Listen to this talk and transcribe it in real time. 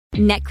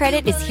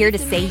NetCredit is here to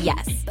say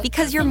yes,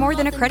 because you're more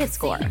than a credit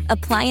score.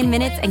 Apply in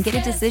minutes and get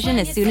a decision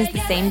as soon as the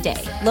same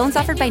day. Loans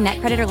offered by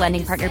NetCredit or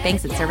lending partner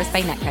banks and serviced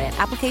by NetCredit.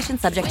 Application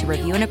subject to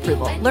review and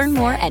approval. Learn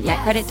more at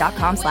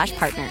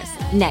netcredit.com/partners.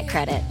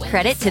 NetCredit.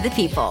 Credit to the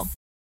people.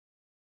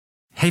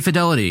 Hey,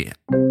 Fidelity.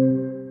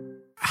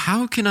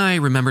 How can I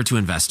remember to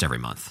invest every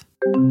month?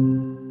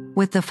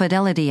 With the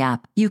Fidelity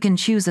app, you can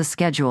choose a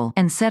schedule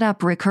and set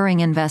up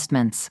recurring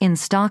investments in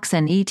stocks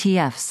and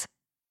ETFs.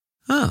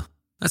 Oh,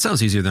 that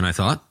sounds easier than I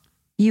thought.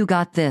 You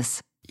got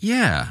this.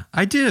 Yeah,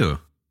 I do.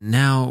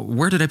 Now,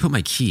 where did I put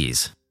my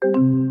keys?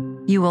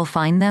 You will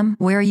find them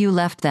where you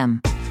left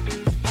them.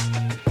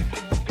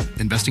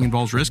 Investing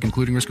involves risk,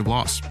 including risk of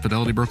loss.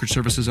 Fidelity Brokerage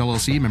Services,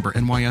 LLC, member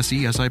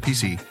NYSE,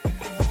 SIPC.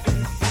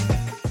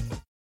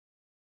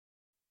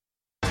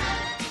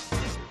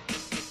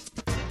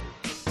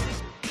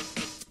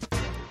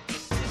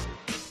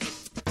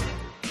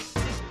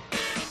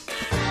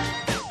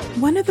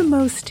 One of the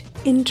most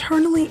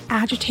internally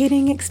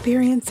agitating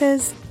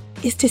experiences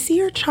is to see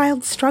your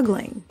child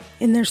struggling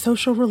in their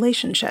social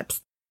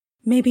relationships.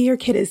 Maybe your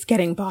kid is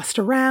getting bossed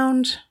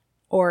around,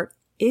 or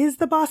is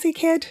the bossy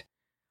kid,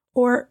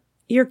 or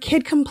your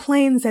kid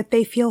complains that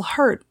they feel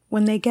hurt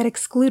when they get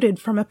excluded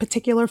from a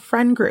particular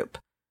friend group,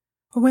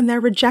 or when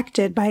they're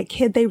rejected by a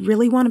kid they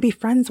really want to be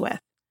friends with.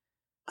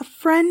 A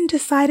friend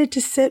decided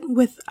to sit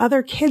with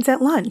other kids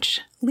at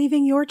lunch,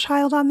 leaving your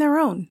child on their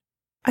own.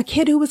 A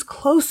kid who was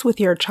close with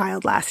your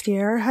child last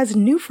year has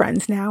new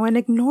friends now and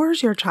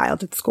ignores your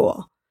child at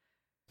school.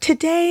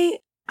 Today,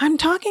 I'm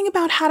talking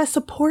about how to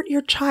support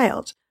your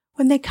child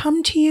when they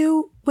come to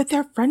you with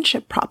their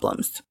friendship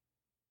problems.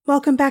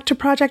 Welcome back to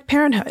Project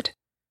Parenthood.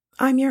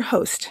 I'm your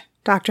host,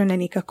 Dr.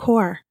 Nanika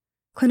Kaur,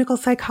 clinical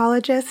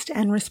psychologist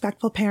and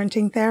respectful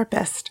parenting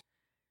therapist.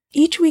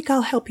 Each week,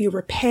 I'll help you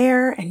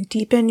repair and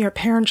deepen your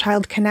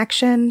parent-child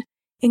connection,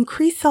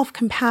 increase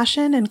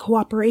self-compassion and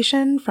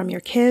cooperation from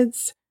your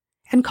kids,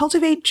 and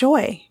cultivate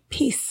joy,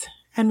 peace,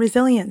 and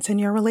resilience in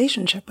your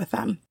relationship with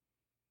them.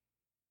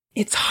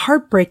 It's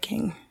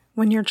heartbreaking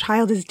when your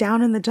child is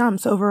down in the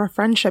dumps over a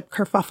friendship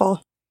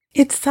kerfuffle.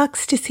 It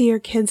sucks to see your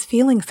kids'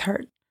 feelings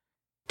hurt,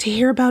 to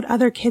hear about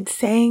other kids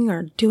saying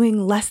or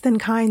doing less than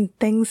kind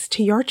things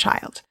to your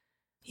child.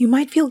 You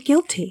might feel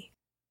guilty,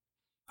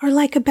 or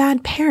like a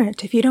bad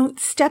parent if you don't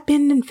step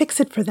in and fix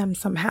it for them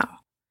somehow.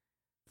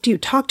 Do you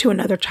talk to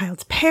another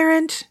child's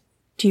parent?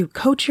 Do you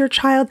coach your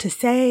child to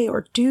say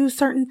or do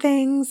certain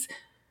things?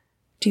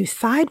 Do you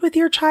side with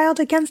your child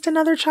against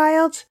another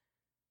child?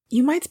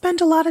 You might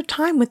spend a lot of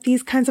time with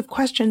these kinds of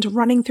questions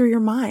running through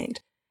your mind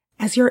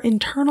as your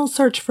internal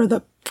search for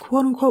the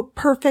quote-unquote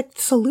perfect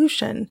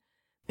solution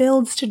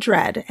builds to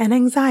dread and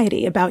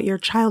anxiety about your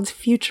child's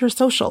future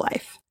social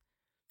life.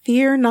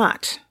 Fear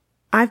not.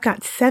 I've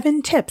got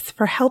 7 tips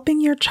for helping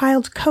your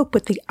child cope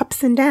with the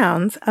ups and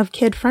downs of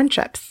kid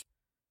friendships.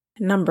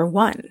 Number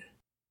 1.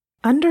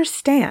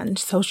 Understand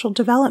social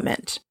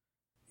development.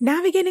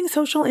 Navigating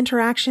social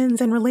interactions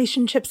and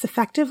relationships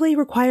effectively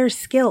requires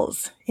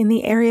skills in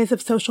the areas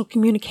of social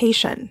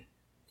communication,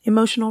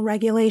 emotional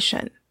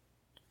regulation,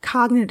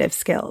 cognitive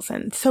skills,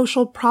 and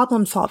social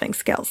problem-solving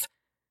skills.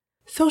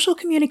 Social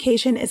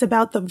communication is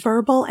about the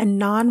verbal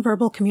and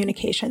nonverbal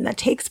communication that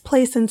takes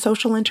place in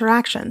social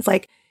interactions,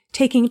 like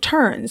taking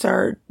turns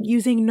or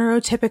using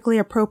neurotypically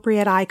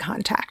appropriate eye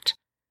contact.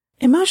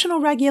 Emotional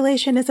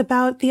regulation is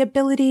about the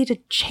ability to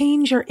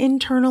change your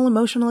internal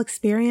emotional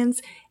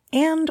experience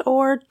and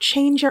or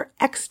change your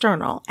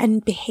external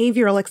and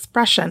behavioral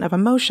expression of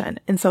emotion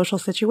in social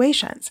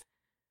situations.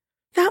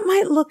 That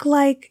might look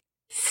like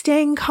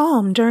staying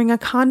calm during a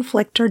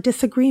conflict or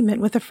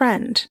disagreement with a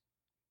friend.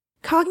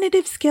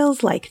 Cognitive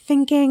skills like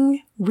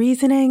thinking,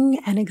 reasoning,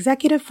 and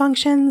executive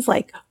functions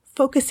like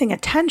focusing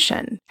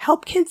attention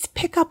help kids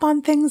pick up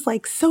on things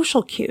like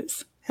social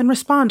cues and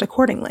respond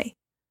accordingly.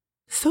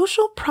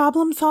 Social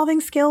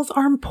problem-solving skills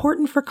are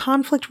important for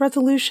conflict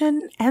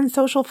resolution and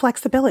social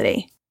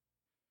flexibility.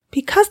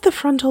 Because the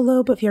frontal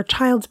lobe of your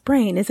child's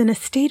brain is in a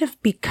state of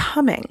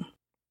becoming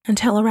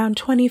until around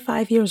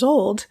 25 years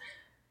old,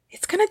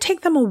 it's going to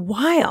take them a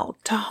while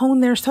to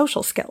hone their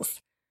social skills.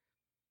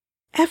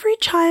 Every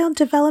child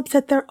develops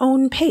at their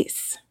own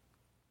pace.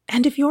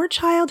 And if your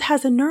child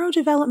has a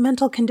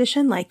neurodevelopmental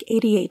condition like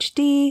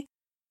ADHD,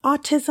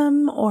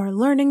 autism, or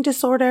learning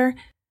disorder,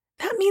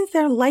 that means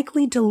they're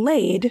likely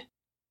delayed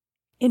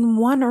in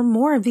one or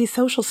more of these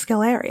social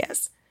skill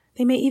areas.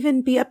 They may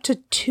even be up to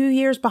 2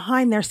 years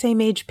behind their same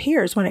age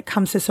peers when it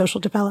comes to social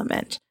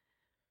development.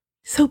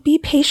 So be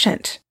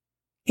patient.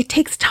 It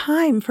takes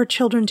time for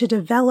children to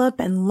develop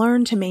and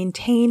learn to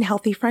maintain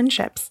healthy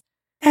friendships.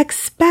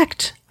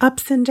 Expect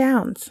ups and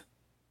downs.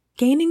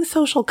 Gaining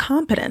social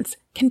competence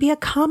can be a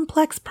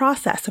complex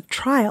process of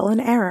trial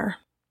and error.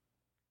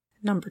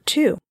 Number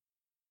 2,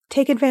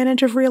 take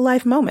advantage of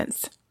real-life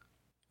moments.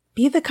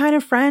 Be the kind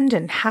of friend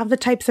and have the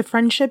types of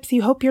friendships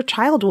you hope your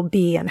child will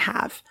be and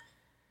have.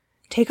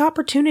 Take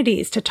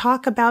opportunities to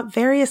talk about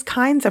various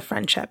kinds of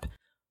friendship,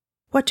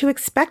 what to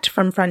expect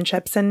from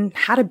friendships, and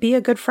how to be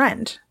a good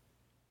friend.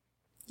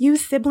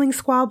 Use sibling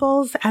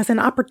squabbles as an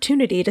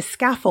opportunity to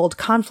scaffold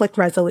conflict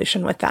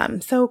resolution with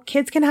them, so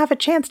kids can have a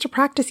chance to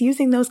practice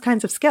using those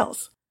kinds of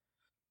skills.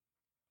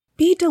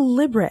 Be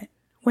deliberate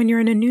when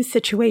you're in a new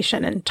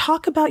situation and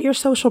talk about your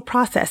social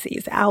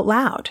processes out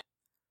loud.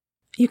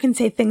 You can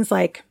say things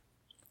like,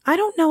 I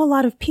don't know a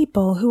lot of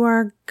people who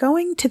are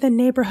going to the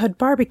neighborhood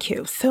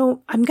barbecue,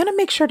 so I'm going to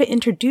make sure to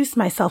introduce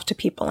myself to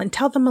people and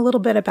tell them a little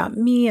bit about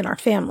me and our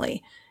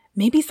family.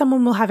 Maybe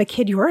someone will have a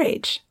kid your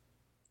age.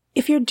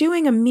 If you're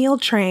doing a meal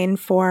train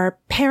for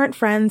parent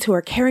friends who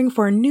are caring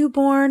for a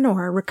newborn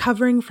or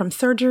recovering from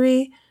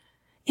surgery,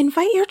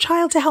 invite your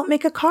child to help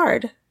make a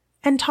card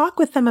and talk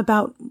with them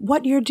about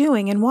what you're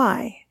doing and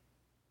why.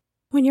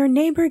 When your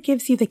neighbor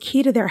gives you the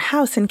key to their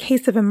house in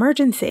case of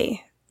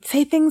emergency,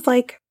 say things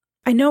like,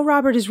 I know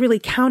Robert is really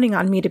counting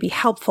on me to be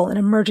helpful in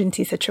an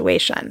emergency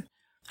situation.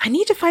 I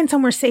need to find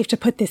somewhere safe to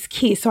put this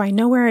key so I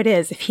know where it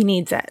is if he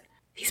needs it.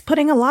 He's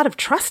putting a lot of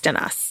trust in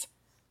us.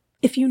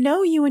 If you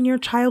know you and your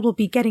child will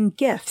be getting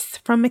gifts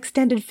from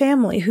extended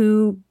family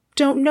who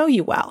don't know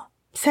you well,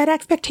 set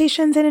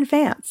expectations in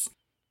advance.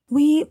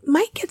 We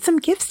might get some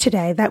gifts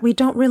today that we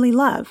don't really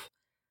love,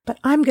 but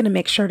I'm going to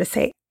make sure to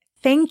say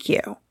thank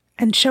you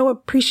and show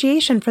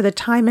appreciation for the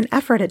time and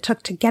effort it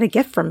took to get a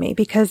gift from me,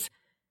 because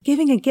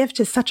giving a gift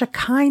is such a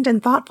kind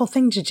and thoughtful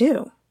thing to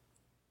do.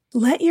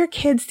 Let your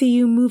kids see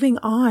you moving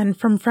on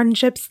from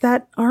friendships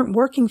that aren't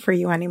working for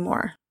you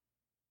anymore.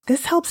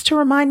 This helps to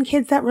remind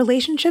kids that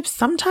relationships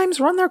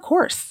sometimes run their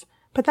course,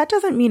 but that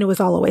doesn't mean it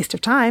was all a waste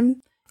of time.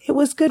 It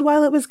was good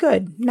while it was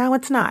good. Now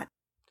it's not.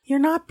 You're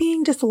not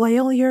being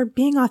disloyal, you're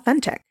being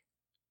authentic.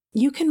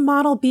 You can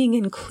model being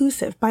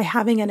inclusive by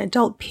having an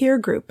adult peer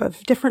group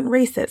of different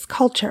races,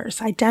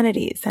 cultures,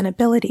 identities, and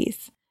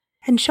abilities,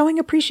 and showing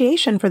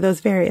appreciation for those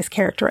various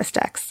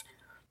characteristics.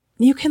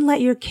 You can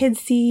let your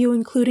kids see you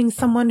including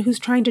someone who's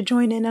trying to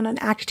join in on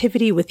an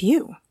activity with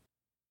you.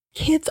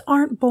 Kids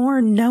aren't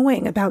born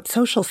knowing about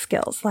social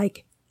skills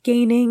like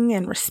gaining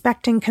and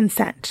respecting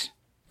consent,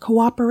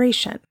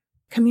 cooperation,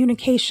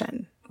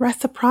 communication,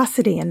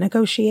 reciprocity and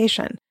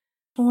negotiation,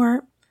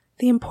 or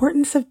the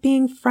importance of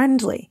being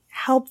friendly,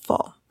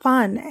 helpful,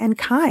 fun, and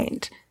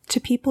kind to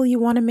people you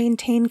want to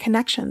maintain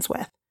connections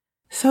with.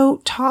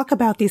 So talk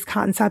about these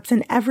concepts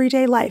in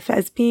everyday life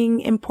as being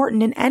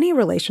important in any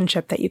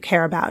relationship that you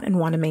care about and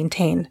want to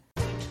maintain.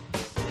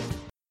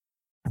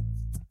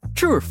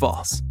 True or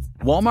false?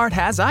 Walmart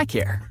has eye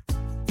care.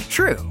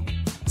 True.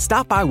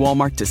 Stop by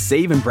Walmart to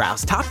save and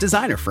browse top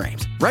designer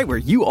frames right where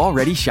you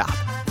already shop.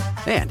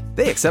 And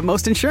they accept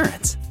most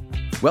insurance.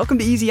 Welcome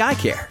to Easy Eye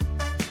Care.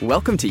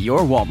 Welcome to your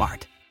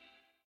Walmart.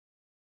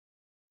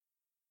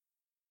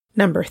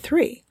 Number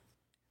 3,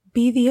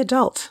 be the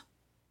adult.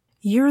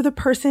 You're the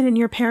person in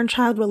your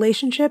parent-child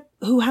relationship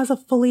who has a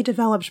fully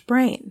developed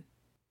brain.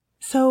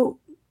 So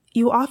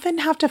you often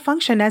have to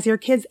function as your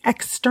kid's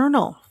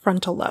external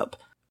frontal lobe.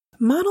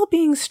 Model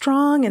being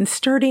strong and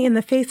sturdy in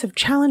the face of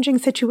challenging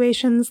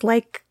situations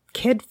like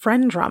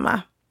kid-friend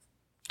drama.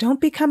 Don't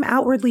become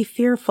outwardly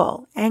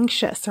fearful,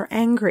 anxious, or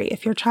angry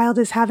if your child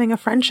is having a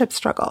friendship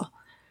struggle.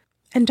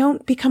 And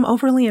don't become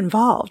overly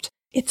involved.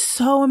 It's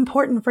so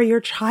important for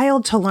your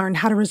child to learn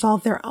how to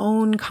resolve their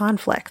own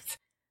conflicts.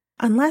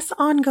 Unless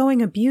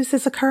ongoing abuse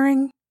is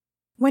occurring,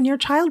 when your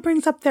child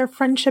brings up their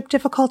friendship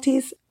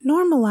difficulties,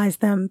 normalize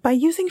them by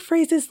using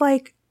phrases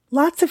like,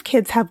 lots of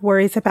kids have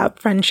worries about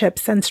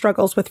friendships and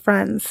struggles with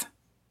friends.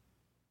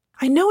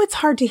 I know it's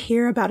hard to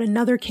hear about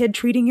another kid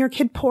treating your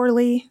kid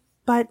poorly,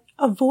 but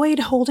avoid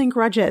holding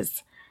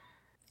grudges.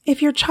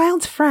 If your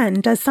child's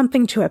friend does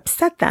something to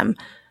upset them,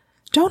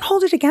 don't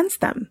hold it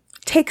against them.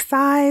 Take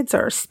sides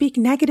or speak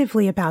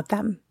negatively about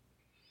them.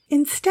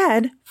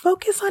 Instead,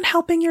 focus on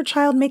helping your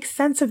child make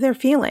sense of their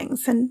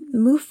feelings and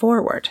move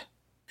forward.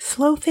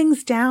 Slow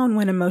things down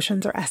when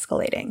emotions are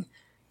escalating.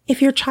 If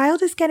your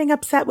child is getting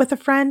upset with a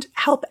friend,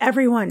 help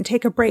everyone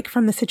take a break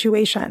from the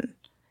situation.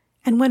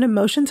 And when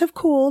emotions have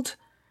cooled,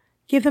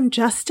 give them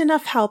just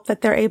enough help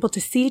that they're able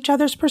to see each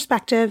other's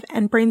perspective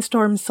and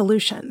brainstorm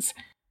solutions.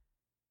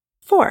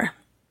 4,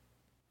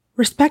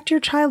 respect your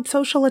child's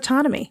social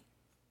autonomy.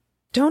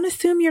 Don't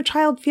assume your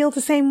child feels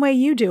the same way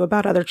you do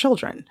about other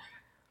children.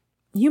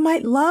 You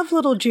might love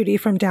little Judy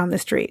from down the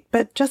street,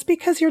 but just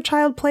because your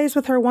child plays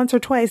with her once or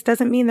twice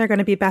doesn't mean they're going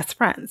to be best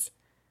friends.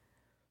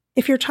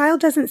 If your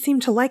child doesn't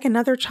seem to like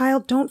another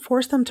child, don't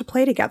force them to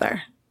play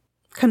together.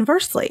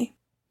 Conversely,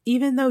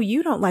 even though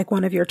you don't like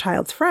one of your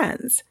child's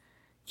friends,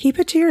 keep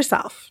it to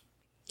yourself.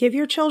 Give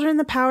your children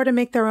the power to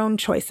make their own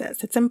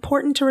choices. It's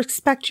important to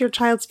respect your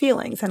child's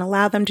feelings and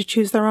allow them to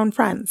choose their own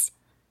friends.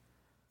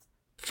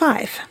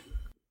 5,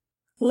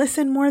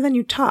 listen more than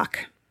you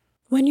talk.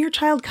 When your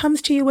child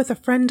comes to you with a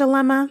friend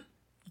dilemma,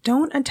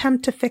 don't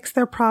attempt to fix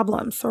their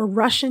problems or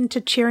rush into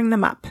cheering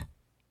them up.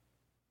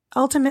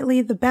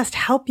 Ultimately, the best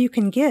help you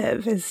can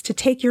give is to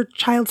take your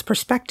child's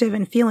perspective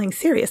and feelings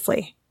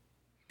seriously.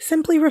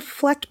 Simply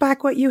reflect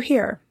back what you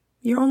hear.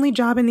 Your only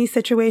job in these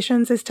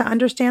situations is to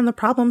understand the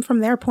problem from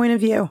their point of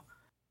view.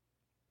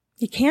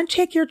 You can't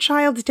take your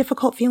child's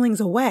difficult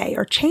feelings away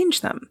or change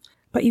them,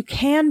 but you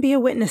can be a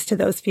witness to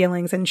those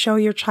feelings and show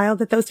your child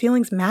that those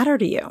feelings matter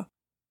to you.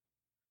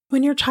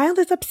 When your child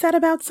is upset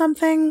about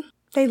something,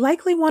 they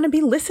likely want to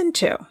be listened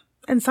to,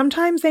 and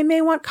sometimes they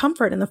may want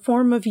comfort in the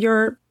form of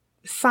your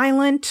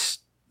silent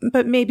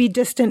but maybe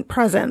distant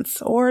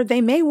presence, or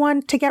they may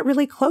want to get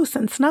really close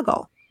and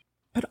snuggle.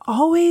 But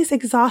always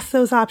exhaust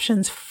those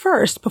options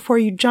first before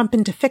you jump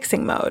into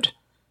fixing mode.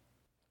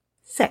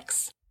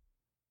 6.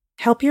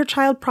 Help your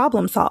child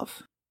problem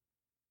solve.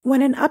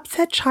 When an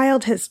upset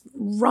child has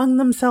wrung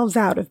themselves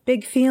out of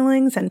big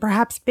feelings and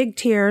perhaps big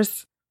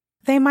tears,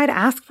 they might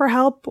ask for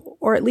help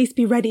or at least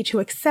be ready to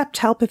accept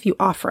help if you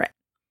offer it.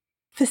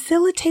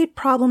 Facilitate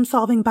problem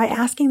solving by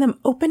asking them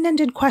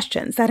open-ended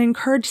questions that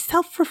encourage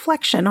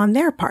self-reflection on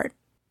their part.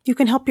 You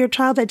can help your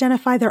child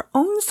identify their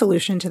own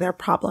solution to their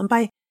problem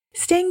by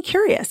staying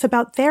curious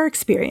about their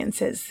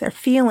experiences, their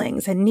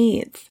feelings and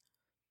needs.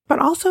 But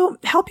also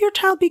help your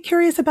child be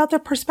curious about the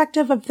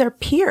perspective of their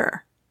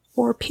peer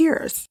or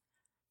peers.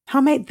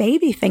 How might they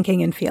be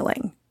thinking and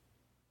feeling?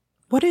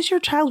 What does your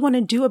child want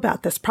to do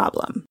about this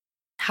problem?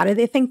 How do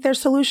they think their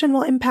solution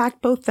will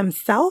impact both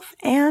themselves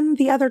and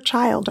the other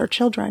child or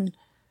children?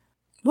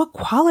 What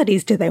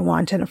qualities do they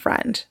want in a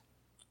friend?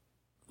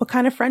 What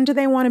kind of friend do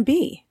they want to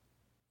be?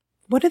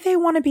 What do they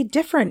want to be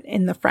different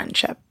in the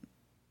friendship?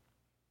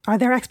 Are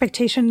their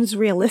expectations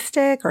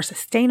realistic or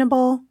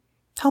sustainable?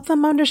 Help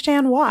them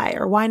understand why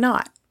or why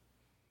not.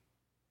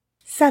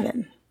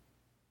 7.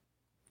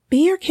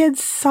 Be your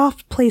kid's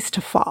soft place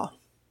to fall.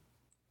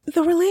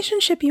 The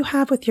relationship you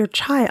have with your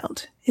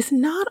child is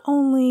not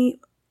only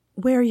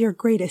where your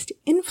greatest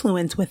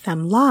influence with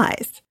them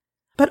lies,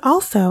 but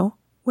also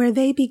where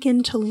they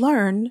begin to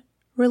learn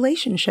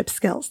relationship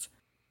skills.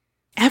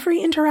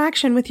 Every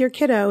interaction with your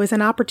kiddo is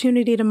an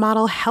opportunity to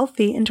model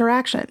healthy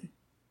interaction.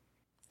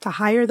 The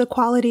higher the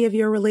quality of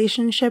your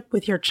relationship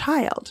with your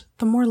child,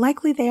 the more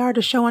likely they are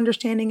to show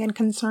understanding and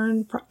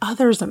concern for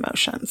others'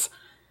 emotions.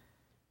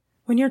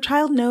 When your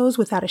child knows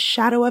without a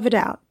shadow of a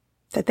doubt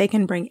that they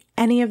can bring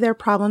any of their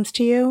problems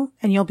to you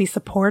and you'll be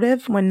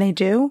supportive when they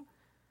do,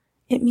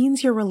 it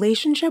means your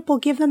relationship will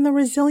give them the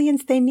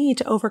resilience they need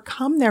to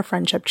overcome their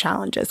friendship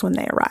challenges when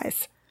they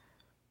arise.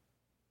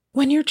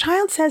 When your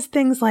child says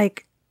things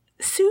like,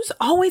 "Sue's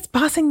always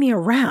bossing me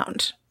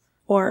around,"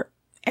 or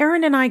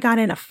 "Aaron and I got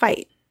in a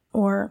fight,"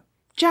 or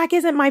 "Jack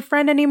isn't my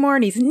friend anymore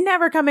and he's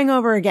never coming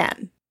over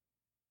again,"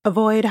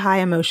 avoid high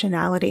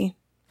emotionality,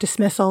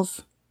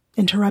 dismissals,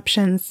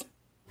 interruptions,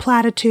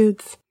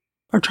 platitudes,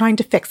 or trying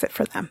to fix it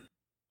for them.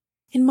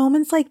 In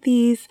moments like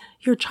these,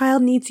 your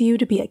child needs you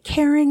to be a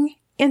caring,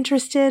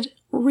 interested,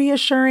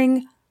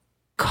 reassuring,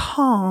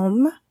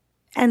 calm,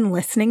 and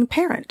listening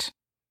parent.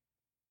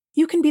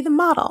 You can be the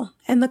model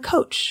and the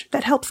coach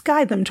that helps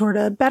guide them toward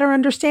a better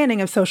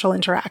understanding of social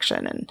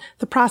interaction and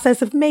the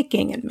process of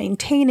making and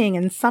maintaining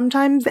and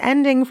sometimes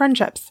ending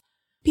friendships.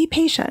 Be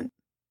patient.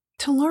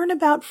 To learn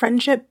about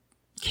friendship,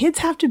 kids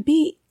have to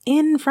be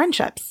in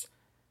friendships.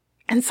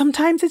 And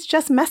sometimes it's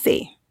just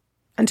messy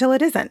until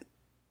it isn't.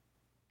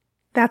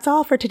 That's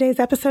all for today's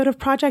episode of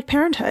Project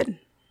Parenthood.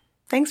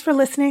 Thanks for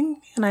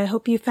listening, and I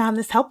hope you found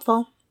this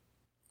helpful.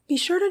 Be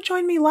sure to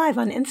join me live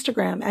on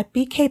Instagram at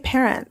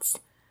BKParents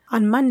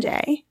on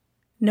Monday,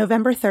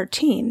 November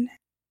 13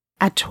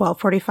 at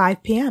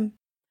 12:45 p.m.,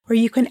 where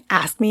you can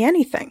ask me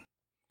anything.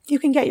 You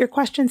can get your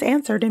questions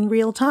answered in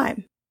real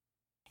time.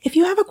 If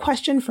you have a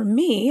question for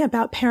me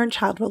about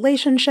parent-child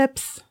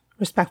relationships,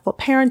 respectful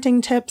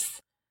parenting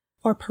tips,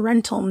 or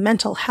parental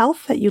mental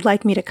health that you'd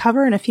like me to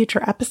cover in a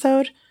future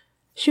episode,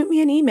 shoot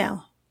me an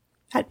email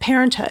at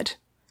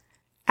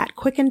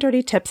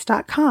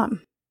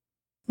parenthood@quickanddirtytips.com.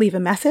 Leave a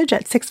message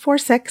at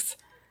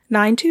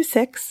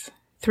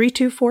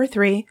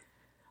 646-926-3243,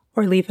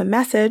 or leave a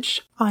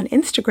message on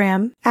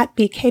Instagram at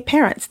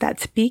BKParents.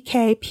 That's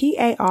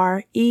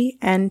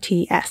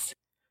BKPARENTS.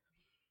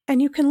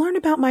 And you can learn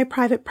about my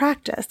private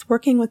practice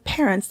working with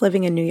parents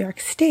living in New York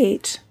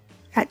State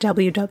at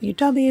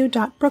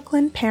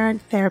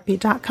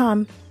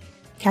www.brooklynparenttherapy.com.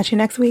 Catch you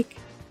next week.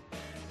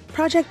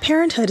 Project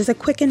Parenthood is a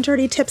Quick and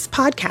Dirty Tips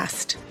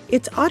podcast.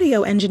 It's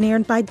audio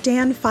engineered by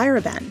Dan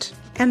Firebend,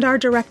 and our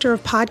director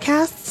of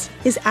podcasts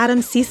is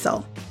Adam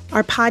Cecil.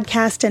 Our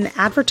podcast and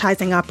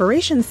advertising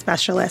operations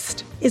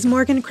specialist is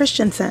Morgan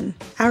Christensen.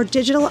 Our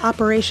digital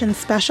operations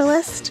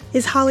specialist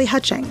is Holly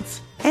Hutchings.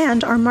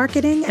 And our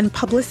marketing and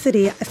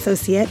publicity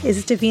associate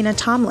is Davina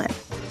Tomlin.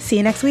 See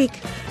you next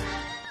week.